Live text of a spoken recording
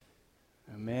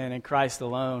Amen. In Christ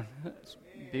alone. It's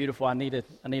beautiful. I needed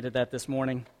that this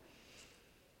morning.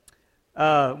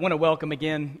 I want to welcome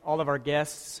again all of our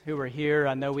guests who are here.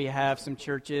 I know we have some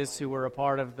churches who were a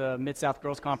part of the Mid-South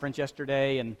Girls Conference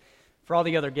yesterday, and for all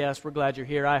the other guests, we're glad you're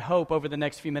here. I hope over the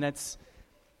next few minutes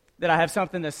that I have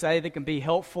something to say that can be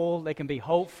helpful, that can be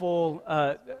hopeful,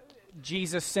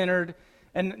 Jesus-centered,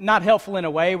 and not helpful in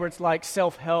a way where it's like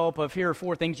self-help of here are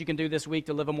 4 things you can do this week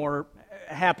to live a more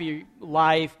happy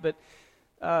life, but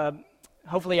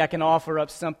hopefully I can offer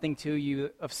up something to you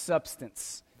of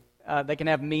substance that can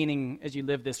have meaning as you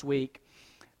live this week.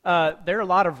 There are a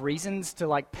lot of reasons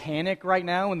to panic right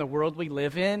now in the world we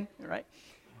live in, right?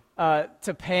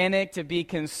 To panic, to be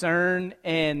concerned,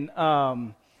 and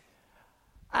I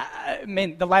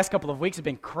mean, the last couple of weeks have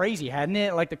been crazy, hadn't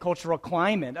it? Like the cultural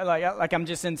climate. Like I'm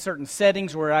just in certain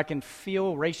settings where I can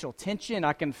feel racial tension,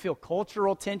 I can feel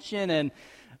cultural tension, and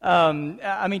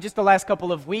I mean, just the last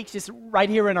couple of weeks, just right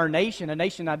here in our nation, a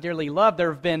nation I dearly love,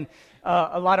 there have been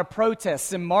a lot of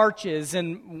protests and marches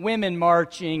and women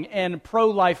marching and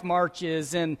pro-life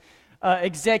marches and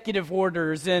executive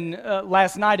orders. And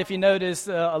last night, if you notice,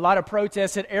 a lot of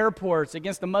protests at airports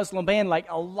against the Muslim ban, like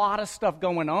a lot of stuff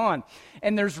going on.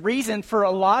 And there's reason for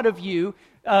a lot of you,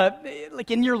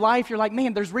 like in your life, you're like,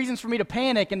 man, there's reasons for me to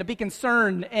panic and to be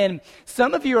concerned. And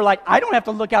some of you are like, I don't have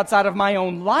to look outside of my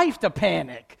own life to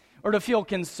panic or to feel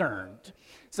concerned.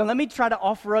 So let me try to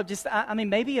offer up just,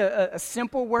 maybe a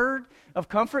simple word of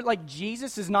comfort. Like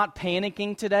Jesus is not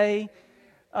panicking today.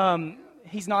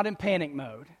 He's not in panic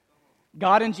mode.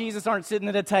 God and Jesus aren't sitting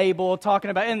at a table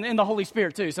talking about, and the Holy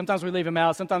Spirit too. Sometimes we leave him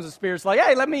out. Sometimes the Spirit's like,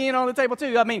 hey, let me in on the table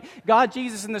too. I mean, God,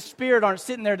 Jesus, and the Spirit aren't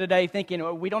sitting there today thinking,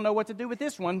 oh, we don't know what to do with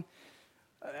this one.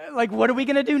 Like, what are we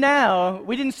going to do now?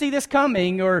 We didn't see this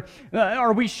coming. Or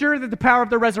are we sure that the power of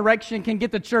the resurrection can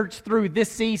get the church through this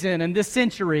season and this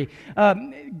century?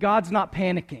 God's not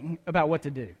panicking about what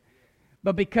to do.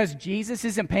 But because Jesus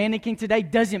isn't panicking today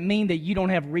doesn't mean that you don't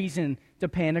have reason to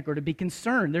panic or to be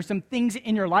concerned. There's some things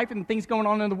in your life and things going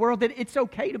on in the world that it's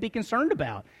okay to be concerned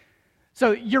about.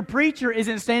 So your preacher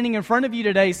isn't standing in front of you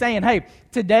today saying, hey,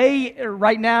 today,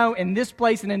 right now, in this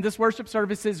place and in this worship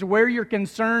service is where your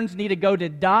concerns need to go to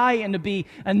die and to be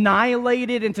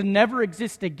annihilated and to never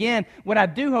exist again. What I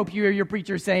do hope you hear your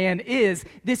preacher saying is,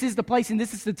 this is the place and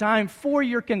this is the time for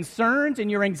your concerns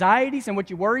and your anxieties and what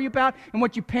you worry about and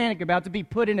what you panic about to be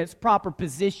put in its proper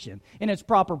position, in its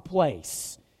proper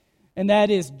place. And that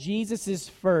is, Jesus is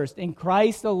first. In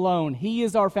Christ alone, He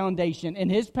is our foundation. In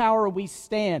His power we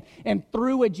stand. And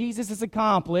through what Jesus has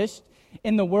accomplished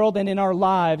in the world and in our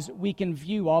lives, we can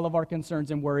view all of our concerns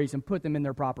and worries and put them in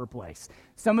their proper place.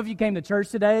 Some of you came to church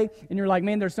today, and you're like,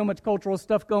 man, there's so much cultural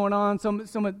stuff going on,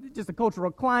 just a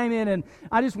cultural climate, and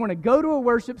I just want to go to a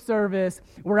worship service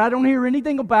where I don't hear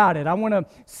anything about it. I want to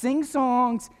sing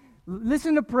songs,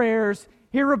 listen to prayers,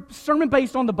 hear a sermon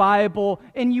based on the Bible,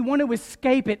 and you want to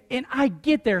escape it. And I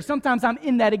get there. Sometimes I'm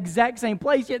in that exact same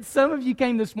place. Yet some of you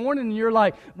came this morning and you're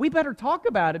like, we better talk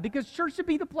about it because church should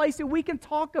be the place that we can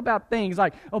talk about things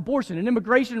like abortion and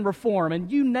immigration reform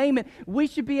and you name it. We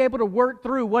should be able to work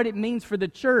through what it means for the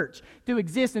church to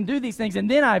exist and do these things. And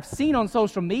then I've seen on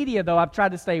social media, though I've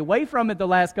tried to stay away from it the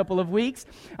last couple of weeks,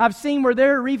 I've seen where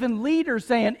there are even leaders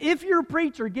saying, if your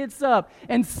preacher gets up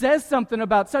and says something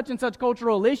about such and such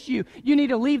cultural issue, you need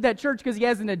to leave that church because he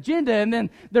has an agenda. And then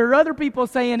there are other people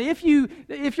saying, if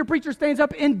your preacher stands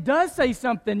up and does say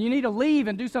something, you need to leave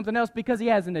and do something else because he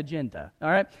has an agenda.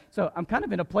 All right? So I'm kind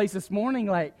of in a place this morning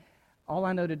like, all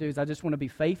I know to do is I just want to be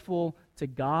faithful to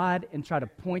God and try to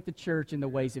point the church in the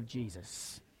ways of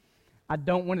Jesus. I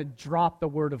don't want to drop the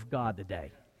word of God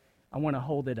today. I want to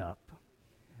hold it up.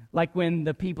 Like when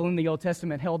the people in the Old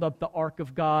Testament held up the ark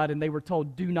of God and they were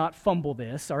told, do not fumble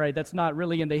this. All right, that's not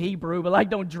really in the Hebrew, but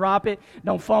don't drop it,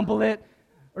 don't fumble it,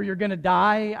 or you're going to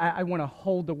die. I want to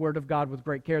hold the word of God with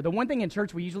great care. The one thing in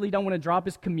church we usually don't want to drop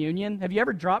is communion. Have you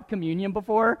ever dropped communion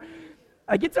before?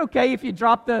 It's okay if you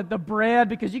drop the bread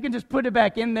because you can just put it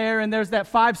back in there and there's that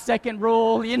 5-second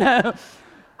rule,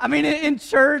 I mean, in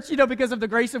church, because of the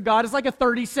grace of God, it's like a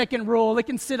 30-second rule. It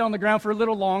can sit on the ground for a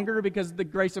little longer because the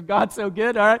grace of God's so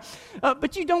good, all right?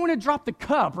 But you don't want to drop the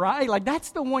cup, right? Like, that's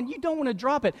the one. You don't want to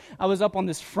drop it. I was up on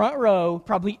this front row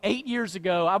probably 8 years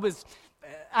ago.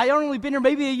 I only been here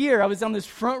maybe a year. I was on this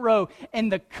front row,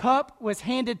 and the cup was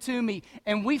handed to me,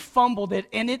 and we fumbled it,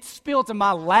 and it spilled to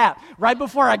my lap right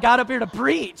before I got up here to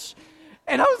preach.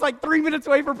 And I was like 3 minutes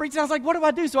away from preaching. I was like, what do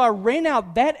I do? So I ran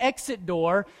out that exit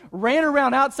door, ran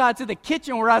around outside to the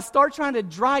kitchen where I start trying to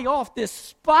dry off this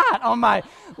spot on my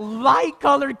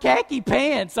light-colored khaki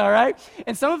pants, all right?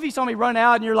 And some of you saw me run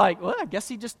out, and you're like, well, I guess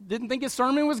he just didn't think his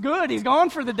sermon was good. He's gone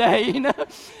for the day, you know?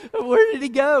 Where did he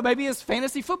go? Maybe his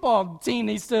fantasy football team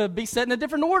needs to be set in a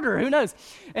different order. Who knows?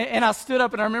 And I stood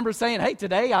up, and I remember saying, hey,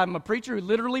 today I'm a preacher who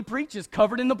literally preaches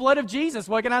covered in the blood of Jesus.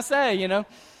 What can I say, you know?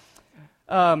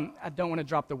 I don't want to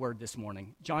drop the word this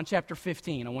morning. John chapter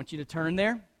 15. I want you to turn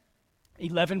there.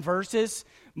 11 verses.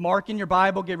 Mark in your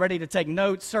Bible. Get ready to take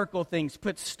notes, circle things,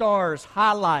 put stars,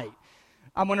 highlight.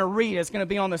 I'm going to read. It's going to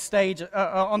be on the stage,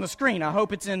 on the screen. I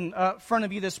hope it's in front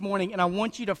of you this morning. And I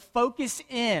want you to focus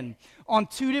in on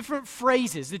two different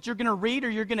phrases that you're going to read or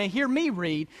you're going to hear me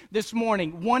read this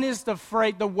morning. One is the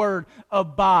word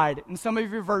abide. In some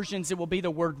of your versions, it will be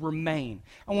the word remain.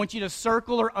 I want you to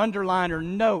circle or underline or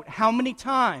note how many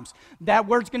times that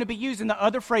word's going to be used. And the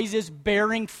other phrase is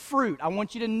bearing fruit. I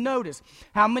want you to notice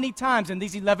how many times in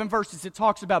these 11 verses it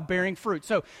talks about bearing fruit.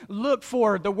 So look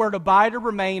for the word abide or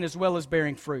remain as well as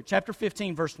bearing fruit. Chapter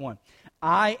 15, verse 1.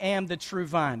 I am the true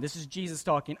vine. This is Jesus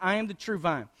talking. I am the true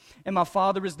vine, and my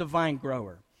Father is the vine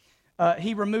grower.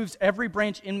 He removes every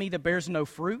branch in me that bears no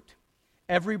fruit.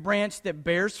 Every branch that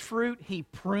bears fruit, he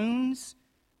prunes.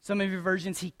 Some of your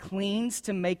versions, he cleans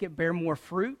to make it bear more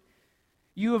fruit.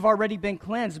 You have already been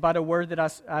cleansed by the word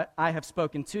that I have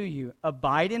spoken to you.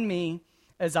 Abide in me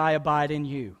as I abide in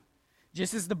you.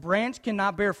 Just as the branch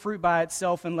cannot bear fruit by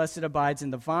itself unless it abides in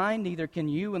the vine, neither can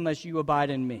you unless you abide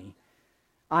in me.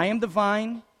 I am the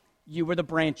vine, you are the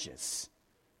branches.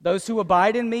 Those who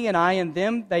abide in me and I in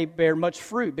them, they bear much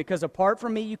fruit, because apart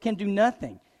from me you can do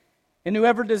nothing. And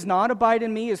whoever does not abide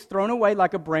in me is thrown away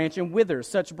like a branch and withers.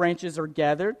 Such branches are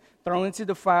gathered, thrown into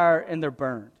the fire, and they're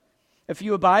burned. If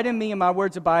you abide in me and my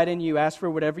words abide in you, ask for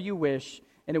whatever you wish,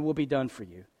 and it will be done for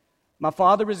you. My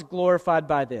Father is glorified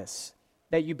by this,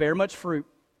 that you bear much fruit,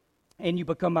 and you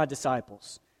become my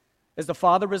disciples. As the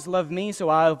Father has loved me, so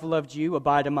I have loved you.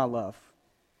 Abide in my love.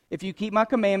 If you keep my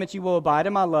commandments, you will abide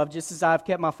in my love, just as I have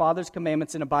kept my Father's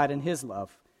commandments and abide in his love.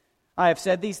 I have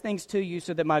said these things to you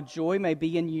so that my joy may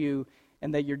be in you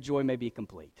and that your joy may be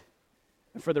complete.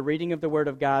 And for the reading of the word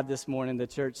of God this morning, the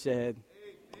church said,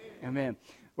 Amen.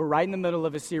 We're right in the middle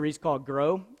of a series called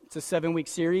Grow. It's a 7-week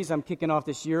series I'm kicking off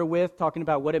this year with, talking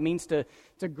about what it means to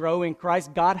grow in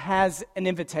Christ. God has an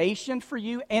invitation for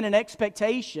you and an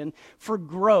expectation for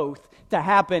growth to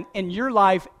happen in your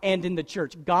life and in the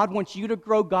church. God wants you to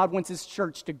grow. God wants his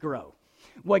church to grow.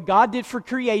 What God did for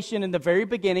creation in the very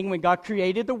beginning, when God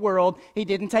created the world, he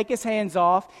didn't take his hands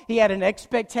off. He had an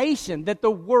expectation that the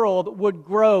world would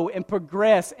grow and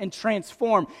progress and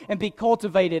transform and be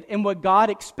cultivated. And what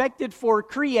God expected for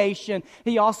creation,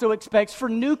 he also expects for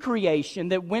new creation,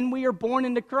 that when we are born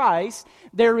into Christ,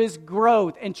 there is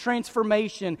growth and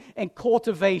transformation and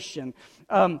cultivation.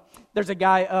 There's a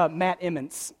guy, Matt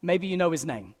Emmons. Maybe you know his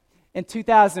name. In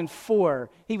 2004,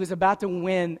 he was about to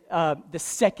win the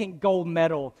second gold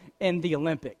medal in the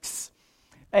Olympics.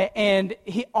 And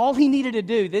all he needed to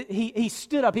do, he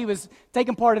stood up. He was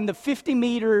taking part in the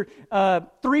 50-meter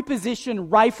three-position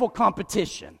rifle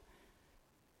competition.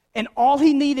 And all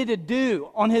he needed to do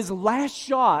on his last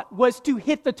shot was to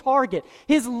hit the target.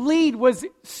 His lead was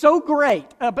so great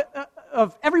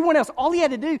of everyone else. All he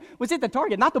had to do was hit the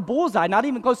target, not the bullseye, not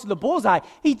even close to the bullseye.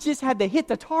 He just had to hit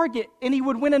the target, and he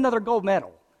would win another gold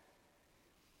medal.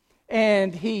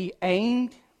 And he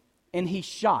aimed, and he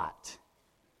shot.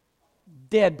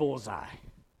 Dead bullseye.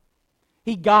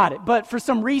 He got it. But for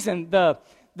some reason, the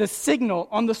signal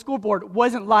on the scoreboard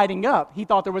wasn't lighting up. He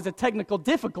thought there was a technical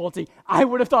difficulty. I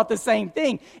would have thought the same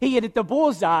thing. He hit the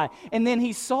bullseye, and then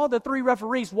he saw the 3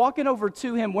 referees walking over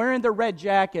to him wearing their red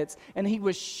jackets, and he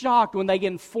was shocked when they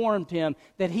informed him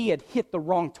that he had hit the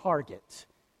wrong target.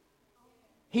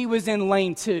 He was in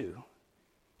lane 2.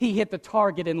 He hit the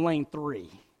target in lane 3.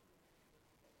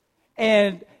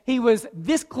 And he was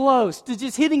this close to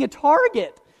just hitting a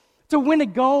target to win a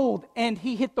gold, and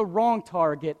he hit the wrong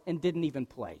target and didn't even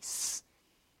place.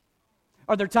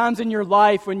 Are there times in your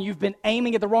life when you've been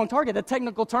aiming at the wrong target? The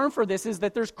technical term for this is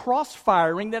that there's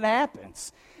cross-firing that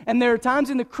happens. And there are times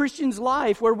in the Christian's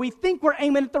life where we think we're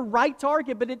aiming at the right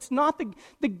target, but it's not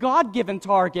the God-given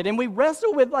target. And we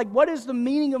wrestle with, like, what is the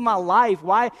meaning of my life?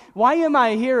 Why am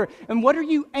I here? And what are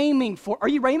you aiming for? Are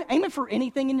you aiming for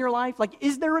anything in your life? Like,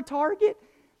 is there a target?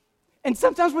 And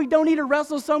sometimes we don't need to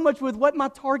wrestle so much with what my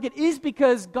target is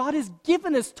because God has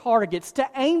given us targets to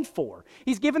aim for.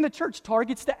 He's given the church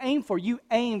targets to aim for. You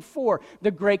aim for the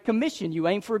Great Commission. You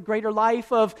aim for a greater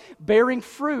life of bearing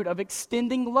fruit, of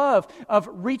extending love, of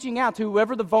reaching out to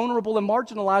whoever the vulnerable and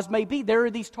marginalized may be. There are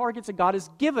these targets that God has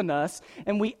given us,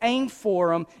 and we aim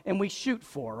for them and we shoot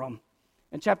for them.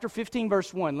 In chapter 15,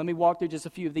 verse 1, let me walk through just a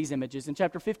few of these images. In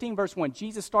chapter 15, verse 1,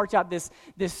 Jesus starts out this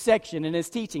section in his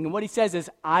teaching, and what he says is,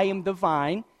 I am the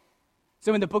vine.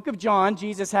 So in the book of John,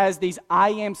 Jesus has these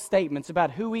I am statements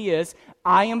about who he is.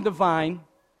 I am the vine,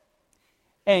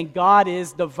 and God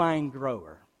is the vine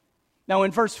grower. Now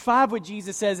in verse 5, what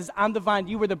Jesus says is, I'm the vine,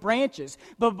 you were the branches.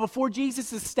 But before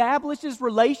Jesus establishes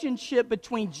relationship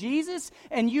between Jesus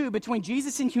and you, between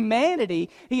Jesus and humanity,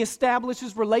 he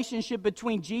establishes relationship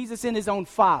between Jesus and his own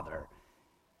Father.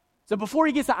 So before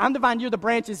he gets to I'm the vine, you're the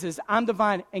branches, says I'm the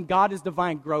vine, and God is the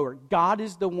vine grower. God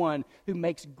is the one who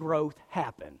makes growth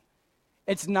happen.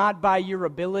 It's not by your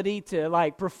ability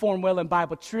to perform well in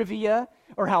Bible trivia,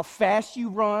 or how fast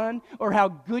you run, or how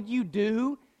good you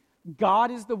do. God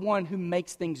is the one who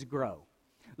makes things grow.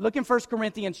 Look in 1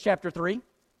 Corinthians chapter 3,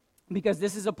 because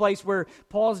this is a place where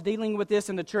Paul's dealing with this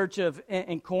in the church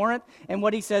in Corinth. And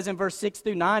what he says in verse 6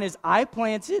 through 9 is, I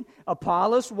planted,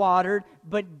 Apollos watered,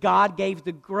 but God gave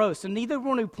the growth. So neither the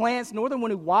one who plants nor the one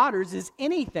who waters is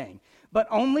anything, but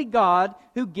only God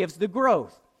who gives the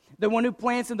growth. The one who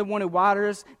plants and the one who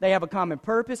waters, they have a common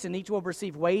purpose, and each will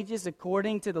receive wages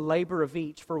according to the labor of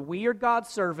each. For we are God's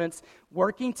servants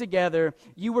working together.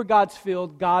 You are God's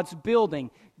field, God's building.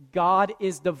 God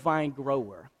is the vine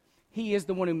grower. He is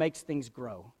the one who makes things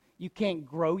grow. You can't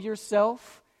grow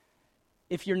yourself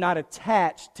if you're not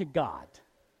attached to God.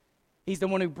 He's the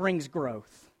one who brings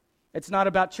growth. It's not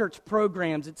about church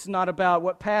programs. It's not about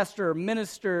what pastor or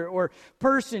minister or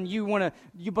person you want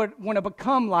to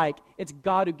become like. It's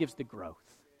God who gives the growth.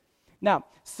 Now,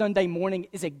 Sunday morning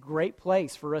is a great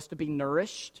place for us to be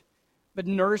nourished, but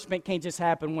nourishment can't just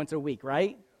happen once a week,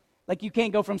 right? Like you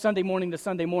can't go from Sunday morning to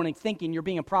Sunday morning thinking you're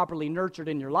being properly nurtured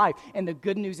in your life. And the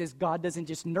good news is God doesn't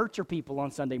just nurture people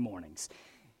on Sunday mornings.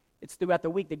 It's throughout the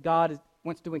week that God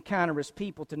wants to encounter his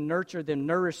people to nurture them,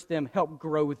 nourish them, help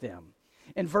grow them.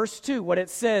 In verse 2, what it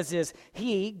says is,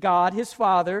 he, God, his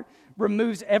Father,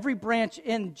 removes every branch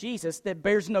in Jesus that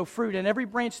bears no fruit, and every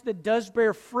branch that does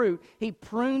bear fruit, he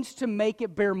prunes to make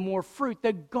it bear more fruit.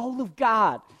 The goal of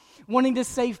God, wanting to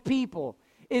save people,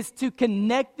 is to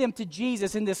connect them to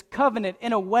Jesus in this covenant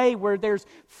in a way where there's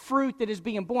fruit that is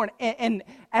being born. And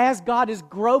as God is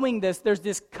growing this, there's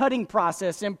this cutting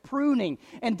process and pruning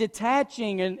and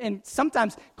detaching and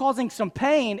sometimes causing some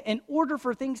pain in order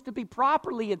for things to be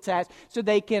properly attached so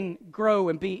they can grow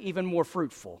and be even more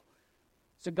fruitful.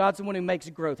 So God's the one who makes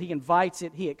growth. He invites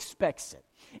it. He expects it.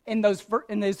 In those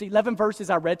 11 verses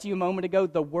I read to you a moment ago,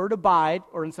 the word abide,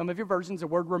 or in some of your versions, the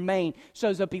word remain,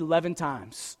 shows up 11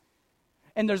 times.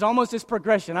 And there's almost this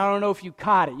progression. I don't know if you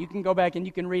caught it. You can go back and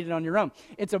you can read it on your own.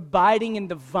 It's abiding in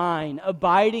the vine,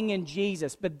 abiding in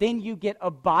Jesus. But then you get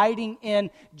abiding in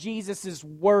Jesus'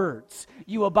 words.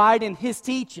 You abide in his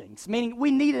teachings, meaning we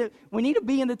need to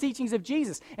be in the teachings of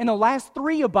Jesus. And the last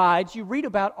 3 abides you read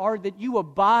about are that you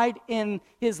abide in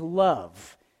his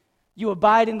love. You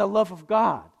abide in the love of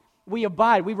God. We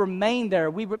abide. We remain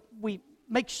there. We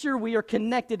make sure we are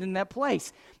connected in that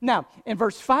place. Now, in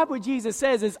verse 5, what Jesus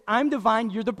says is, I'm the vine,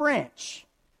 you're the branch.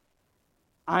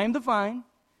 I am the vine,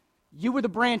 you are the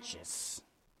branches.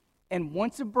 And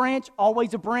once a branch,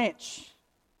 always a branch.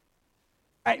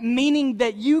 Meaning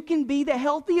that you can be the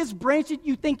healthiest branch that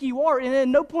you think you are. And at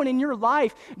no point in your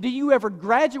life do you ever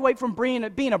graduate from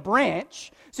being a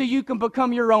branch so you can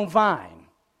become your own vine.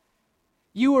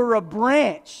 You are a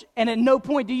branch, and at no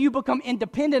point do you become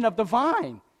independent of the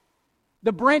vine.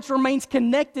 The branch remains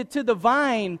connected to the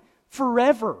vine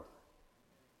forever.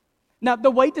 Now,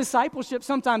 the way discipleship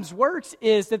sometimes works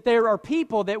is that there are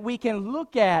people that we can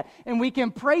look at and we can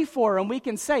pray for and we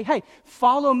can say, hey,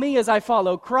 follow me as I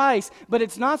follow Christ. But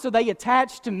it's not so they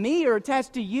attach to me or attach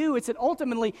to you. It's that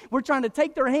ultimately we're trying to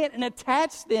take their hand and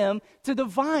attach them to the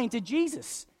vine, to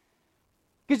Jesus.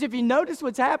 Because if you notice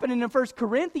what's happening in 1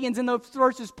 Corinthians, in those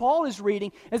verses Paul is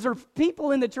reading, is there are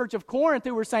people in the church of Corinth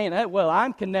who were saying, hey, well,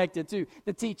 I'm connected to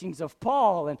the teachings of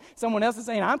Paul. And someone else is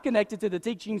saying, I'm connected to the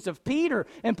teachings of Peter.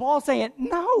 And Paul's saying,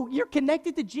 no, you're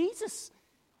connected to Jesus.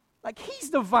 Like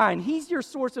he's the vine. He's your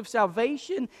source of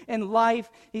salvation and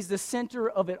life. He's the center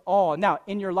of it all. Now,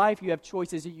 in your life, you have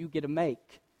choices that you get to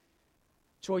make.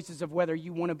 Choices of whether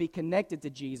you want to be connected to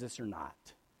Jesus or not.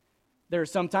 There are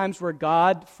some times where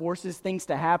God forces things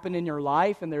to happen in your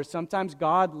life, and there's sometimes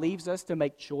God leaves us to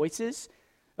make choices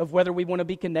of whether we want to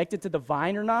be connected to the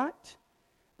vine or not.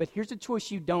 But here's a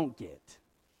choice you don't get,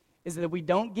 is that we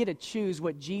don't get to choose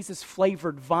what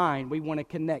Jesus-flavored vine we want to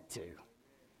connect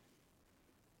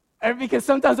to. Because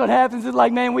sometimes what happens is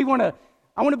like, man,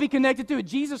 I want to be connected to a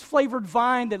Jesus-flavored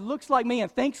vine that looks like me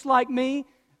and thinks like me.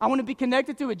 I want to be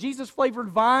connected to a Jesus-flavored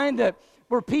vine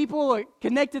where people are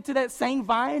connected to that same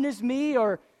vine as me,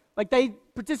 or like they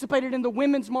participated in the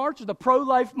Women's March or the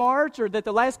Pro-Life March, or that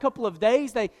the last couple of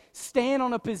days they stand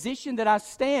on a position that I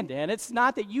stand in. It's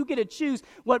not that you get to choose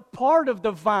what part of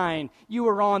the vine you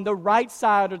are on, the right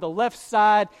side or the left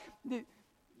side.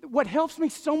 What helps me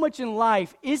so much in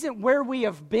life isn't where we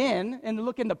have been and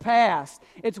look in the past.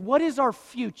 It's what is our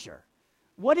future?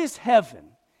 What is heaven?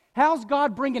 How's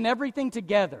God bringing everything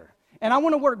together? And I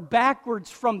want to work backwards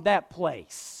from that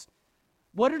place.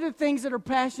 What are the things that are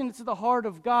passionate to the heart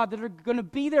of God that are going to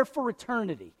be there for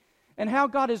eternity? And how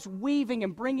God is weaving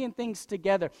and bringing things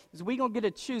together. Is we going to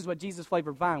get to choose what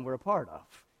Jesus-flavored vine we're a part of.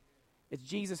 It's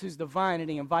Jesus who's the vine, and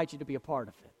He invites you to be a part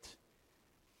of it.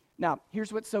 Now,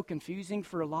 here's what's so confusing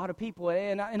for a lot of people,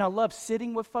 and I love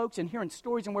sitting with folks and hearing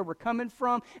stories and where we're coming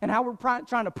from and how we're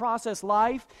trying to process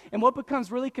life. And what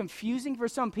becomes really confusing for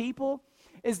some people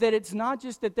is that it's not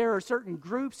just that there are certain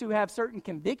groups who have certain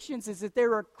convictions, it's that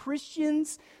there are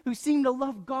Christians who seem to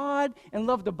love God and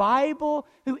love the Bible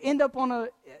who end up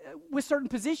with certain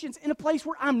positions in a place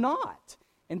where I'm not.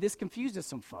 And this confuses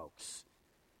some folks.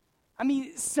 I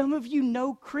mean, some of you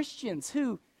know Christians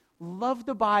who love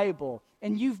the Bible,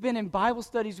 and you've been in Bible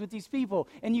studies with these people,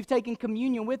 and you've taken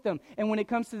communion with them, and when it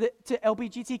comes to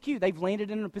LGBTQ, they've landed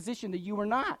in a position that you are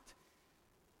not.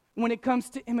 When it comes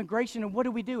to immigration and what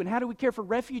do we do and how do we care for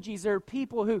refugees, there are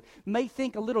people who may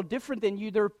think a little different than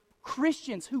you. There are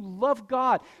Christians who love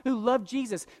God, who love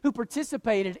Jesus, who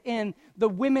participated in the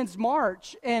Women's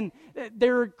March, and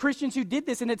there are Christians who did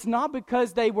this, and it's not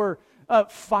because they were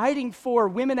fighting for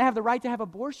women to have the right to have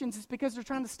abortions. It's because they're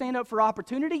trying to stand up for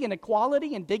opportunity and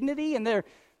equality and dignity. And there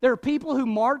are people who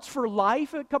marched for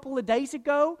life a couple of days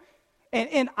ago.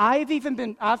 And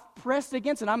I've pressed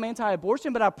against, and I'm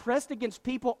anti-abortion, but I've pressed against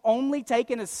people only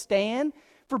taking a stand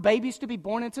for babies to be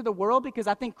born into the world, because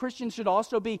I think Christians should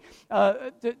also be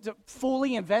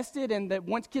fully invested in that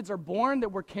once kids are born, that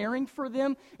we're caring for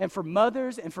them and for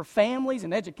mothers and for families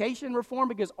and education reform,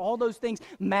 because all those things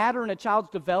matter in a child's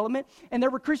development. And there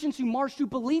were Christians who marched who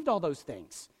believed all those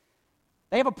things.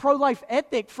 They have a pro-life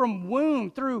ethic from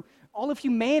womb through all of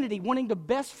humanity, wanting the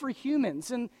best for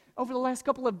humans. And over the last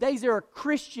couple of days, there are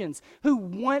Christians who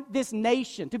want this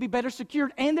nation to be better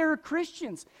secured, and there are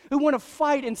Christians who want to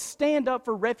fight and stand up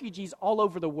for refugees all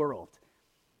over the world.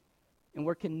 And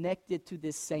we're connected to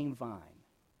this same vine,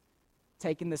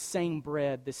 taking the same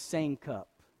bread, the same cup.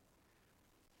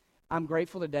 I'm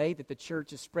grateful today that the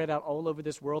church is spread out all over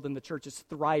this world, and the church is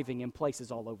thriving in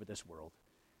places all over this world.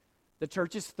 The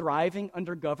church is thriving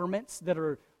under governments that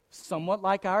are somewhat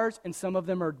like ours, and some of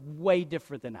them are way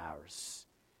different than ours.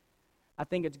 I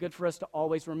think it's good for us to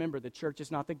always remember the church is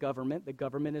not the government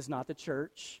is not the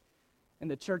church,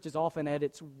 and the church is often at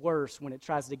its worst when it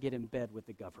tries to get in bed with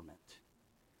the government.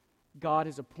 God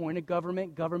has appointed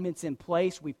government, government's in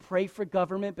place, we pray for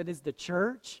government, but as the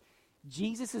church,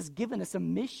 Jesus has given us a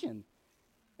mission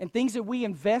and things that we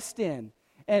invest in,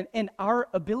 and our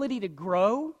ability to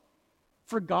grow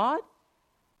for God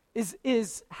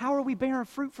is how are we bearing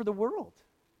fruit for the world?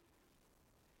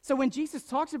 So when Jesus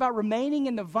talks about remaining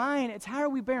in the vine, it's how are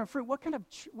we bearing fruit? What kind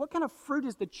of fruit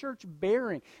is the church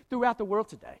bearing throughout the world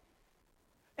today?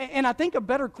 And I think a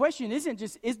better question isn't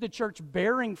just, is the church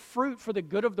bearing fruit for the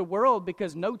good of the world?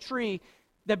 Because no tree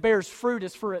that bears fruit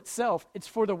is for itself. It's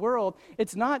for the world.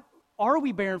 It's not, are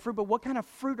we bearing fruit, but what kind of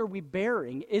fruit are we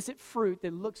bearing? Is it fruit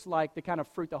that looks like the kind of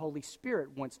fruit the Holy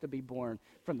Spirit wants to be born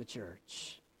from the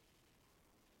church?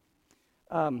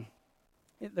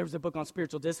 There was a book on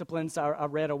spiritual disciplines I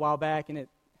read a while back, and it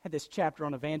had this chapter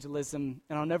on evangelism,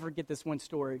 and I'll never forget this one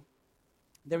story.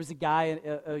 There was a guy,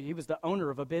 he was the owner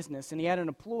of a business, and he had an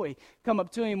employee come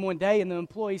up to him one day, and the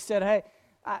employee said, hey,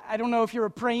 I don't know if you're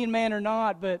a praying man or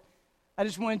not, but I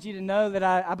just wanted you to know that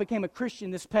I became a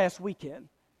Christian this past weekend.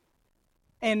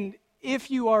 And if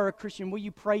you are a Christian, will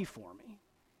you pray for me?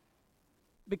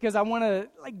 Because I want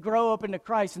to grow up into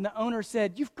Christ. And the owner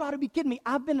said, you've got to be kidding me.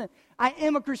 I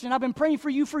am a Christian. I've been praying for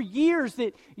you for years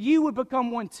that you would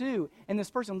become one too. And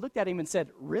this person looked at him and said,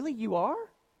 really, you are?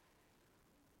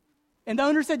 And the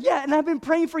owner said, yeah, and I've been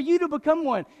praying for you to become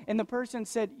one. And the person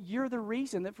said, you're the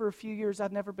reason that for a few years I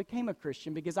never became a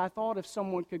Christian, because I thought if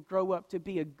someone could grow up to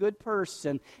be a good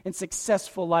person and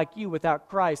successful like you without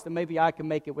Christ, then maybe I can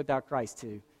make it without Christ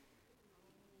too.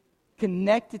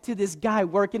 Connected to this guy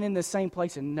working in the same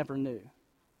place and never knew.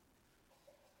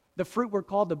 the fruit we're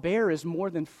called to bear is more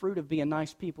than fruit of being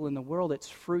nice people in the world. It's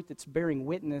fruit that's bearing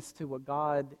witness to what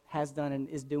God has done and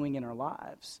is doing in our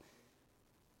lives.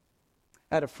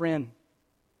 I had a friend,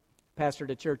 pastored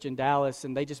a church in Dallas,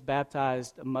 and they just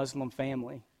baptized a Muslim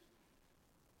family.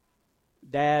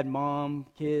 Dad, mom,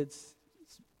 kids.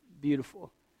 It's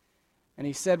beautiful. And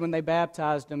he said when they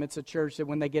baptized them, it's a church that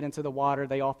when they get into the water,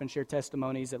 they often share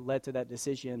testimonies that led to that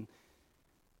decision.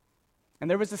 And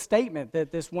there was a statement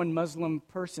that this one Muslim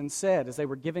person said as they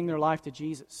were giving their life to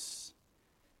Jesus.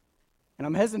 And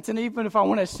I'm hesitant even if I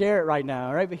want to share it right now,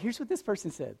 all right? But here's what this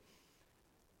person said.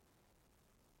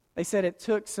 They said, it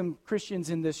took some Christians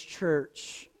in this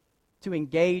church to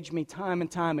engage me time and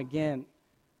time again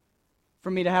for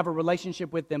me to have a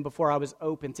relationship with them before I was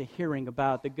open to hearing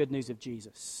about the good news of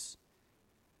Jesus.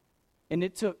 And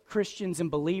it took Christians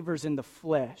and believers in the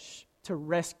flesh to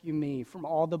rescue me from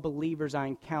all the believers I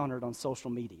encountered on social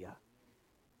media.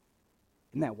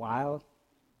 Isn't that wild?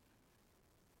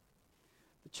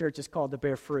 The church is called to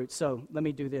bear fruit. So let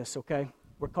me do this, okay?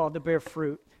 We're called to bear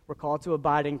fruit. We're called to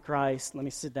abide in Christ. Let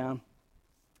me sit down.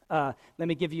 Let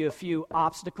me give you a few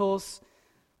obstacles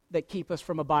that keep us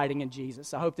from abiding in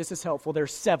Jesus. I hope this is helpful.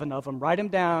 There's 7 of them. Write them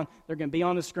down. They're going to be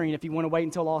on the screen. If you want to wait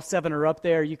until all 7 are up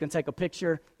there, you can take a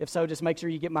picture. If so, just make sure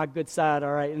you get my good side,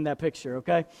 all right, in that picture,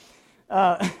 okay?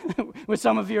 Which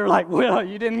some of you are like, well,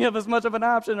 you didn't give us much of an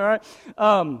option, all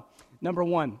right? Number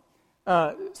 1,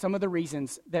 some of the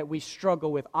reasons that we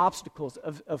struggle with obstacles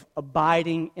of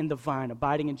abiding in the vine,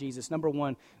 abiding in Jesus. Number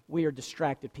 1, we are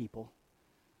distracted people.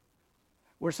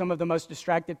 We're some of the most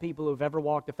distracted people who have ever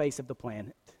walked the face of the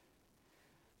planet.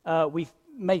 We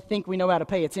may think we know how to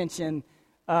pay attention,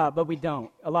 but we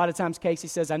don't. A lot of times Casey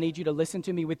says, I need you to listen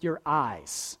to me with your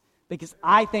eyes, because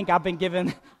I think I've been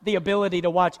given the ability to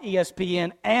watch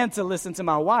ESPN and to listen to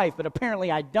my wife, but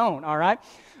apparently I don't, all right?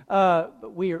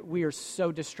 But we are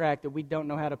so distracted. We don't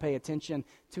know how to pay attention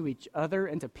to each other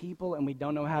and to people, and we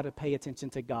don't know how to pay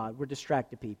attention to God. We're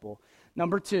distracted people.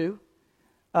 Number 2,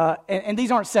 and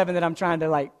these aren't 7 that I'm trying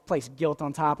to place guilt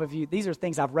on top of you. These are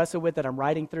things I've wrestled with that I'm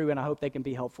writing through, and I hope they can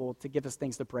be helpful to give us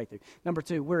things to pray through. Number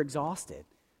 2, we're exhausted.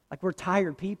 We're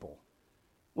tired people.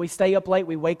 We stay up late,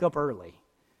 we wake up early.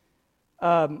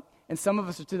 And some of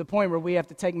us are to the point where we have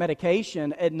to take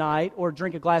medication at night or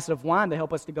drink a glass of wine to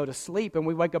help us to go to sleep, and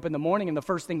we wake up in the morning and the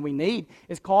first thing we need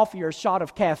is coffee or a shot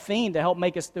of caffeine to help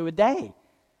make us through a day.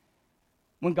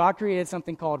 When God created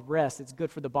something called rest, it's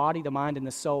good for the body, the mind, and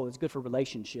the soul. It's good for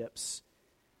relationships.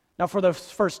 Now, for the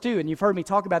first 2, and you've heard me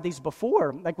talk about these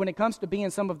before, when it comes to being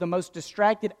some of the most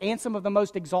distracted and some of the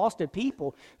most exhausted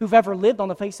people who've ever lived on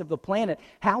the face of the planet,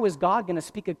 how is God going to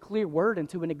speak a clear word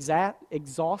into an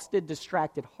exhausted,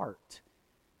 distracted heart?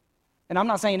 And I'm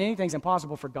not saying anything's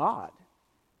impossible for God,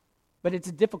 but it's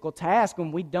a difficult task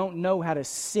when we don't know how to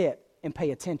sit and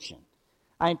pay attention.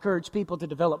 I encourage people to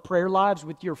develop prayer lives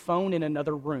with your phone in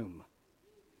another room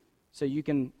so you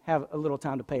can have a little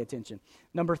time to pay attention.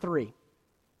 Number 3,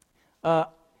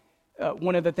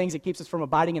 one of the things that keeps us from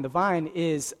abiding in the vine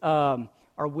is our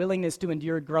willingness to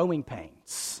endure growing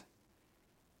pains.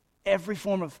 Every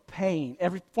form of pain,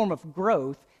 every form of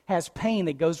growth has pain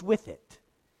that goes with it.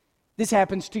 This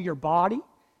happens to your body.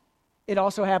 It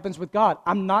also happens with God.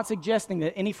 I'm not suggesting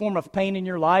that any form of pain in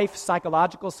your life,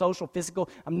 psychological, social, physical,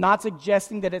 I'm not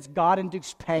suggesting that it's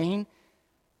God-induced pain.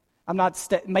 I'm not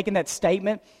making that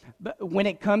statement. But when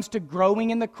it comes to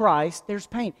growing in the Christ, there's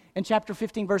pain. In chapter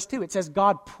 15, verse 2, it says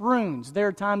God prunes. There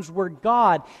are times where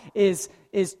God is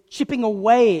chipping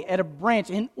away at a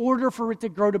branch in order for it to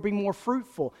grow to be more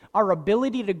fruitful. Our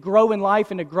ability to grow in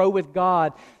life and to grow with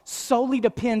God solely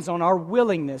depends on our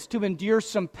willingness to endure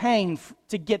some pain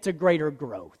to get to greater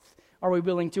growth. Are we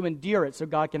willing to endure it so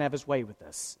God can have His way with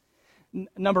us?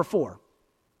 Number 4.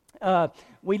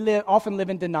 We often live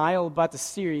in denial about the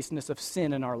seriousness of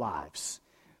sin in our lives.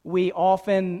 We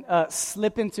often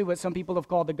slip into what some people have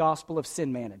called the gospel of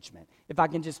sin management. If I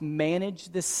can just manage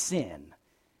the sin,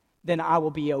 then I will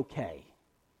be okay.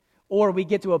 Or we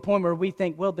get to a point where we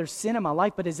think, well, there's sin in my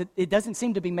life, but it doesn't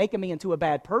seem to be making me into a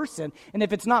bad person. And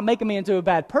if it's not making me into a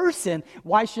bad person,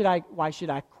 why should I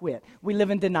quit? We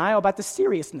live in denial about the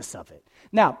seriousness of it.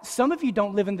 Now, some of you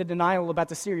don't live in the denial about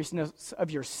the seriousness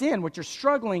of your sin. What you're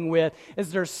struggling with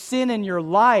is there's sin in your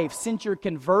life since your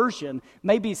conversion,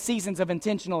 maybe seasons of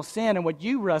intentional sin, and what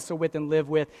you wrestle with and live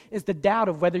with is the doubt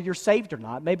of whether you're saved or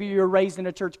not. Maybe you're raised in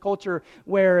a church culture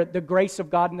where the grace of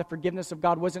God and the forgiveness of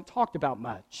God wasn't talked about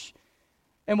much.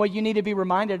 And what you need to be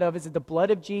reminded of is that the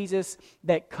blood of Jesus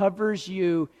that covers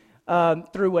you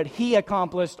through what he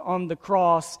accomplished on the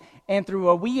cross and through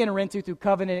what we enter into through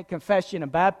covenant confession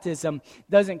and baptism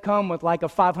doesn't come with like a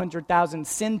 500,000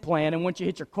 sin plan, and once you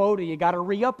hit your quota, you got to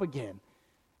re-up again.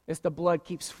 It's the blood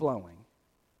keeps flowing.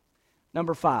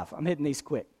 Number 5, I'm hitting these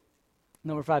quick.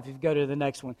 Number 5, if you go to the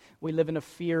next one, we live in a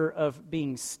fear of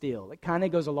being still. It kind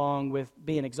of goes along with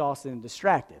being exhausted and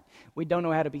distracted. We don't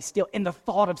know how to be still. In the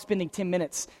thought of spending 10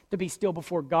 minutes to be still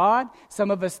before God,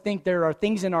 some of us think there are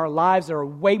things in our lives that are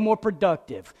way more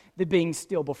productive than being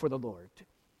still before the Lord.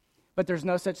 But there's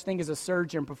no such thing as a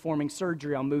surgeon performing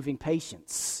surgery on moving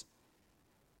patients.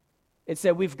 It's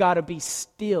that we've got to be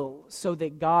still so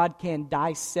that God can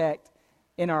dissect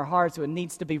in our hearts, so it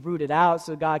needs to be rooted out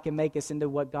so God can make us into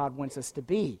what God wants us to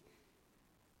be.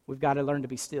 We've got to learn to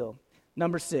be still.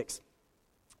 Number 6,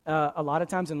 a lot of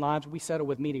times in lives we settle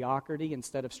with mediocrity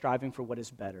instead of striving for what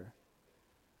is better.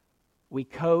 We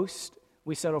coast,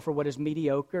 we settle for what is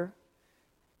mediocre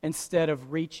instead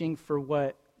of reaching for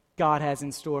what God has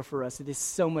in store for us. It is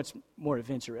so much more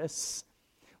adventurous.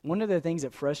 One of the things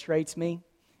that frustrates me,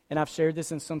 and I've shared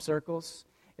this in some circles,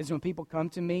 is when people come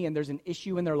to me and there's an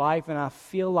issue in their life and I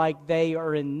feel like they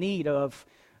are in need of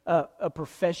a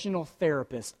professional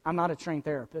therapist. I'm not a trained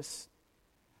therapist.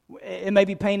 It may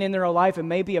be pain in their life. It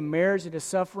may be a marriage that is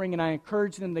suffering, and I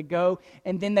encourage them to go,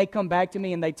 and then they come back to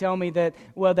me and they tell me that,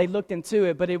 well, they looked into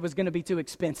it, but it was going to be too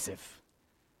expensive.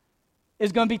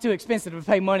 It's going to be too expensive to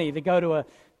pay money to go to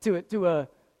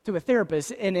a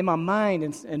therapist. And in my mind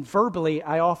and verbally,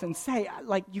 I often say,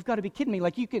 like, you've got to be kidding me.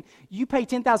 Like, you pay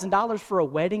 $10,000 for a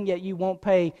wedding, yet you won't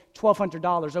pay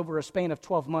 $1,200 over a span of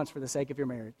 12 months for the sake of your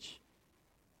marriage.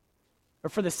 Or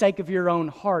for the sake of your own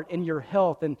heart and your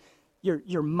health and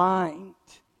your mind.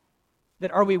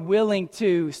 That are we willing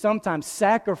to sometimes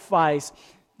sacrifice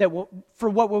for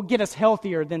what will get us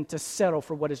healthier than to settle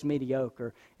for what is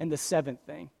mediocre? And the 7th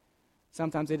thing,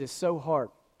 sometimes it is so hard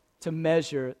to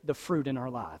measure the fruit in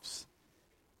our lives.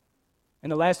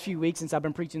 In the last few weeks since I've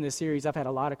been preaching this series, I've had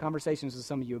a lot of conversations with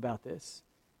some of you about this.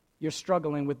 You're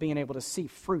struggling with being able to see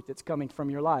fruit that's coming from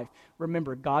your life.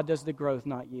 Remember, God does the growth,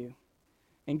 not you.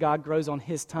 And God grows on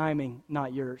His timing,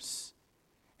 not yours.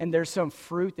 And there's some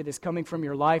fruit that is coming from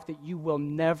your life that you will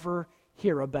never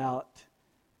hear about.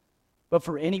 But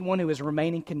for anyone who is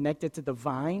remaining connected to the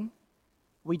vine,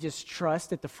 we just trust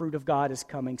that the fruit of God is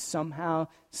coming somehow,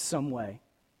 some way.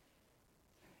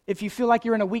 If you feel like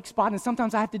you're in a weak spot, and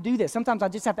sometimes I have to do this. Sometimes I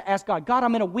just have to ask God,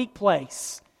 I'm in a weak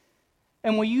place.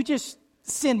 And will you just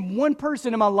send one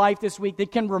person in my life this week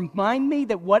that can remind me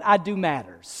that what I do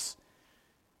matters?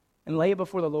 And lay it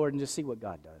before the Lord and just see what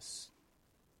God does.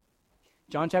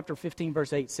 John chapter 15,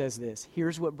 verse 8 says this.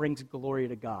 Here's what brings glory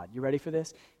to God. You ready for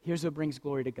this? Here's what brings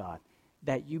glory to God.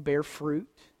 That you bear fruit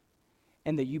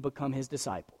and that you become His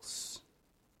disciples.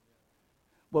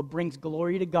 What brings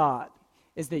glory to God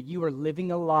is that you are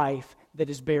living a life that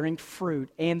is bearing fruit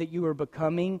and that you are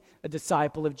becoming a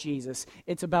disciple of Jesus.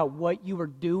 It's about what you are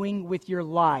doing with your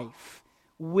life,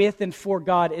 with and for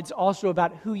God. It's also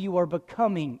about who you are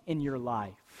becoming in your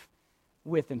life,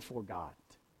 with and for God.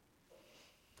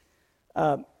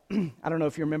 I don't know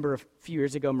if you remember a few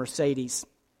years ago, Mercedes.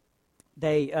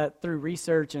 They through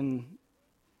research and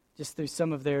just through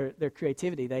some of their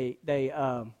creativity,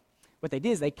 what they did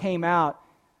is they came out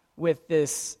with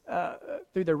this,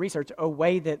 through their research, a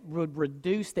way that would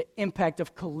reduce the impact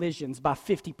of collisions by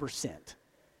 50%.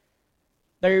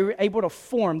 They were able to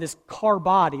form this car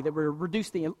body that would reduce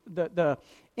the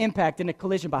impact in a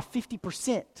collision by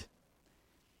 50%.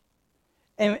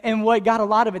 And what got a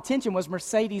lot of attention was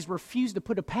Mercedes refused to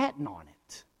put a patent on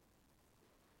it.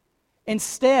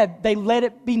 Instead, they let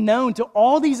it be known to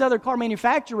all these other car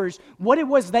manufacturers what it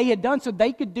was they had done so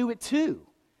they could do it too.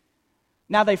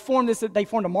 Now, they formed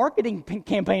a marketing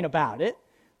campaign about it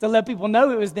to let people know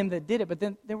it was them that did it. But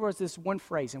then there was this one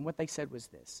phrase, and what they said was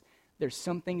this. There's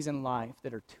some things in life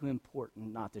that are too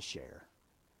important not to share.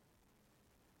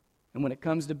 And when it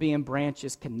comes to being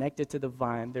branches connected to the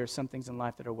vine, there are some things in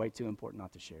life that are way too important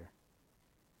not to share.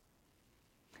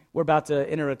 We're about to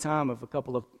enter a time of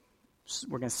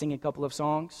we're going to sing a couple of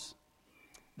songs.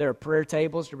 There are prayer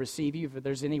tables to receive you if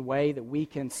there's any way that we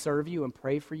can serve you and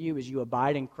pray for you as you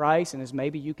abide in Christ, and as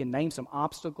maybe you can name some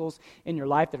obstacles in your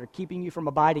life that are keeping you from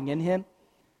abiding in Him.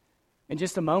 In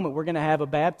just a moment, we're going to have a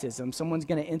baptism. Someone's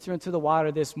going to enter into the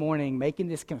water this morning, making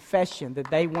this confession that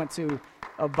they want to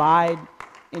abide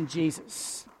in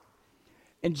Jesus.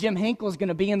 And Jim Hinkle is going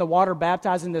to be in the water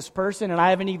baptizing this person, and I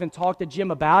haven't even talked to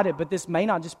Jim about it, but this may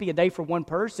not just be a day for one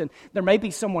person. There may be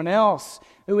someone else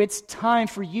who it's time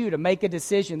for you to make a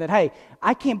decision that, hey,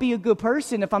 I can't be a good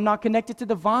person if I'm not connected to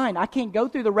the vine. I can't go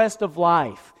through the rest of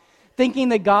life thinking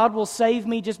that God will save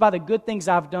me just by the good things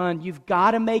I've done. You've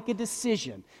got to make a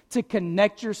decision to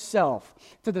connect yourself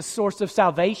to the source of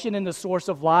salvation and the source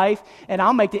of life. And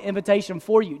I'll make the invitation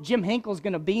for you. Jim Hinkle's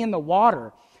going to be in the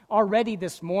water already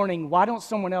this morning. Why don't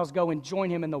someone else go and join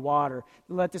him in the water?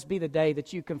 Let this be the day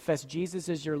that you confess Jesus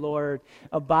as your Lord,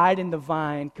 abide in the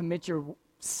vine, commit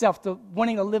yourself to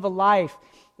wanting to live a life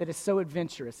that is so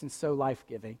adventurous and so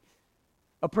life-giving.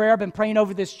 A prayer I've been praying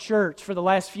over this church for the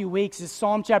last few weeks is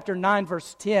Psalm chapter 9,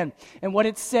 verse 10. And what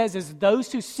it says is,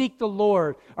 those who seek the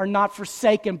Lord are not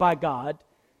forsaken by God.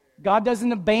 God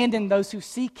doesn't abandon those who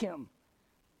seek Him.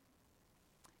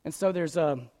 And so there's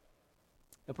a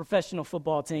professional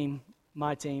football team,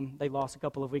 my team. They lost a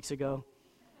couple of weeks ago.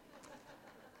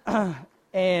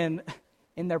 And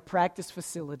in their practice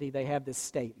facility, they have this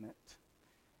statement.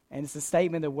 And it's a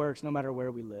statement that works no matter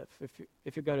where we live.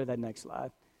 If you go to that next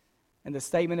slide. And the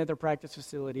statement at their practice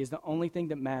facility is, the only thing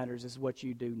that matters is what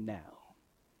you do now.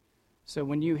 So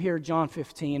when you hear John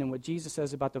 15 and what Jesus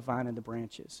says about the vine and the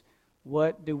branches,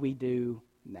 what do we do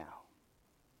now?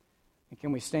 And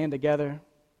can we stand together?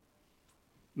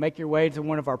 Make your way to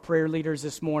one of our prayer leaders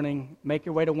this morning. Make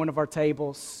your way to one of our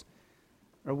tables.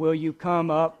 Or will you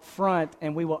come up front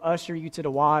and we will usher you to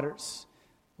the waters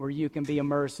where you can be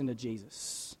immersed into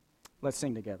Jesus? Let's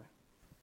sing together.